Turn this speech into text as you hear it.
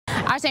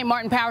Our St.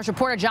 Martin Parish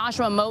reporter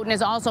Joshua Moten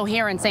is also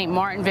here in St.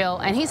 Martinville,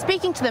 and he's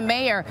speaking to the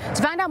mayor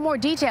to find out more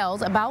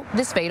details about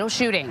this fatal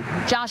shooting.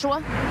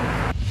 Joshua?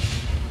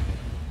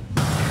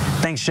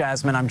 Thanks,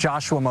 Jasmine. I'm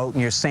Joshua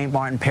Moten, your St.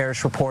 Martin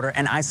Parish reporter,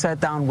 and I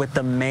sat down with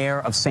the mayor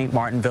of St.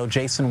 Martinville,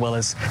 Jason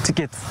Willis, to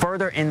get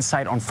further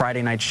insight on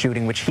Friday night's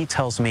shooting, which he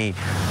tells me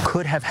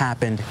could have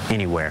happened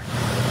anywhere.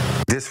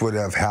 This would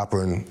have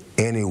happened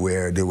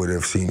anywhere they would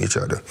have seen each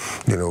other,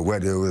 you know,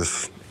 whether it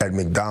was at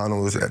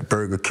McDonald's, at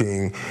Burger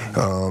King,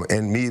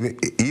 and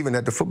even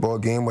at the football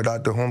game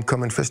without the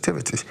homecoming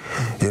festivities.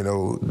 You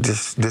know,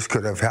 this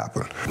could have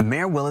happened.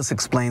 Mayor Willis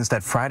explains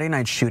that Friday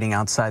night shooting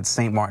outside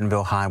St.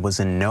 Martinville High was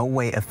in no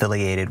way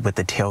affiliated with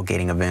the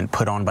tailgating event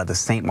put on by the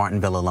St.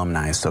 Martinville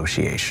Alumni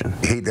Association.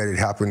 I hate that it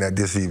happened at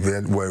this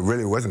event. Well, it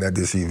really wasn't at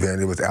this event.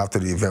 It was after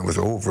the event was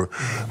over.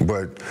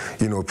 But,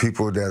 you know,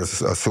 people that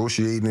are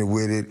associating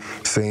with it,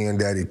 saying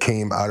that it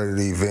came out of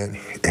the event,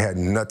 had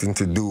nothing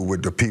to do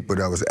with the people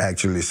that was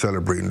actually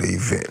celebrating the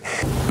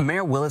event.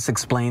 Mayor Willis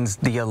explains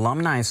the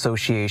Alumni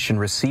Association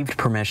received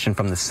permission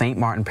from the St.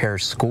 Martin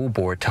Parish School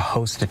Board to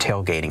host a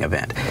tailgating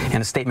event.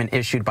 In a statement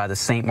issued by the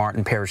St.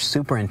 Martin Parish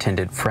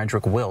Superintendent,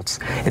 Frederick Wiltz,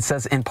 it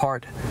says in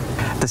part,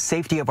 "The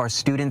safety of our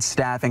students,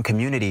 staff, and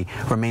community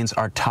remains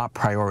our top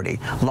priority.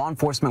 Law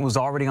enforcement was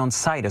already on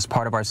site as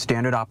part of our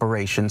standard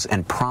operations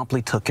and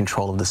promptly took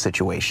control of the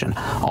situation.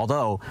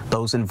 Although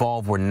those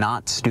involved were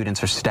not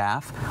students or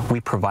staff, we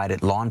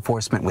provided law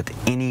enforcement with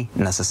any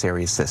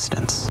necessary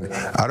assistance."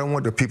 I don't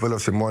want the people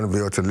of St.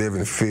 Martinville to live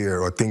in fear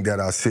or think that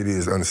our city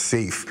is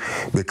unsafe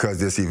because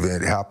this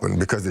event happened,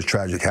 because this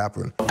tragic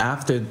happened.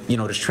 After, you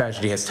know, this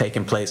tragedy has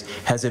taken place,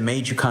 has it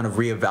made you kind of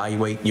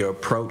reevaluate your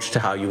approach to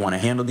how you want to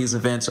handle these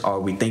events?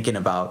 Are we thinking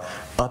about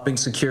upping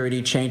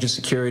security, changing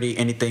security,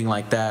 anything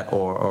like that,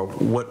 or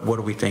what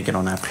are we thinking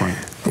on that front?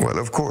 Well,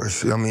 of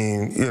course. I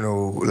mean, you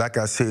know, like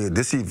I said,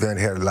 this event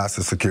had lots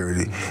of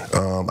security.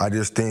 I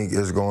just think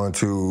it's going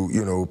to,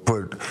 you know,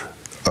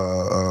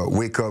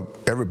 wake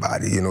up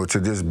everybody, you know, to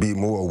just be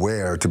more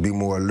aware, to be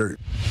more alert.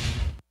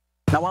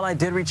 Now, while I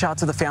did reach out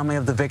to the family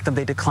of the victim,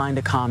 they declined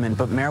to comment,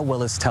 but Mayor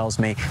Willis tells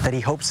me that he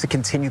hopes to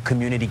continue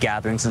community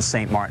gatherings in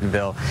St.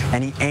 Martinville,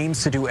 and he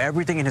aims to do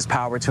everything in his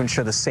power to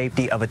ensure the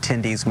safety of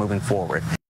attendees moving forward.